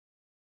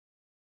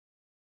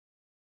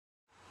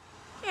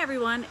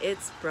everyone,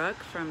 it's Brooke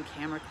from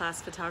Camera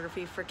Class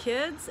Photography for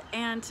Kids,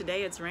 and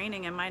today it's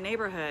raining in my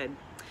neighborhood.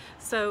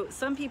 So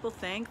some people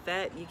think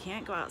that you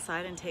can't go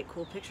outside and take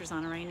cool pictures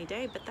on a rainy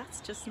day, but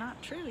that's just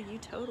not true. You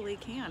totally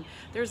can.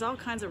 There's all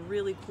kinds of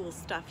really cool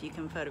stuff you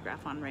can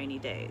photograph on rainy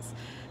days.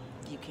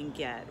 You can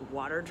get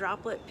water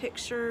droplet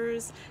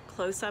pictures,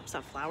 close-ups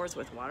of flowers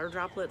with water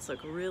droplets look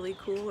really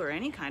cool, or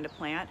any kind of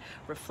plant,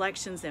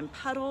 reflections in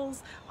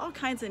puddles, all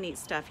kinds of neat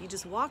stuff. You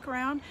just walk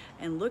around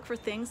and look for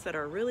things that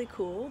are really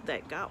cool,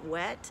 that got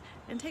wet,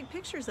 and take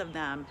pictures of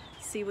them.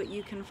 See what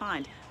you can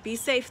find. Be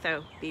safe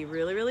though, be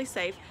really, really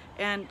safe.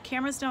 And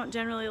cameras don't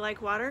generally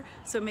like water,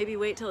 so maybe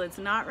wait till it's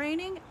not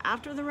raining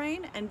after the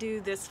rain and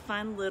do this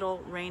fun little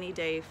rainy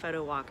day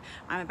photo walk.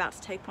 I'm about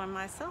to take one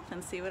myself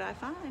and see what I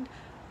find.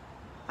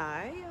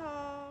 Bye,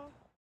 y'all.